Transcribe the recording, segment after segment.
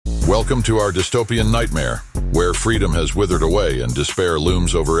Welcome to our dystopian nightmare, where freedom has withered away and despair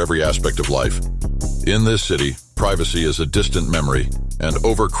looms over every aspect of life. In this city, privacy is a distant memory, and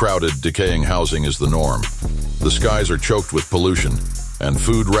overcrowded, decaying housing is the norm. The skies are choked with pollution, and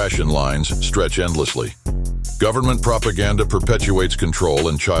food ration lines stretch endlessly. Government propaganda perpetuates control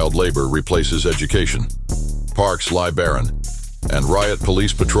and child labor replaces education. Parks lie barren, and riot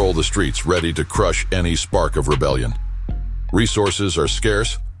police patrol the streets ready to crush any spark of rebellion. Resources are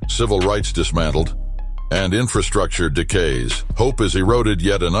scarce, civil rights dismantled, and infrastructure decays. Hope is eroded,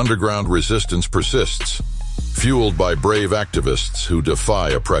 yet an underground resistance persists, fueled by brave activists who defy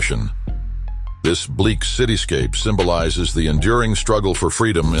oppression. This bleak cityscape symbolizes the enduring struggle for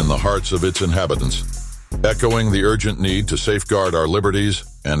freedom in the hearts of its inhabitants, echoing the urgent need to safeguard our liberties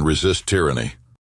and resist tyranny.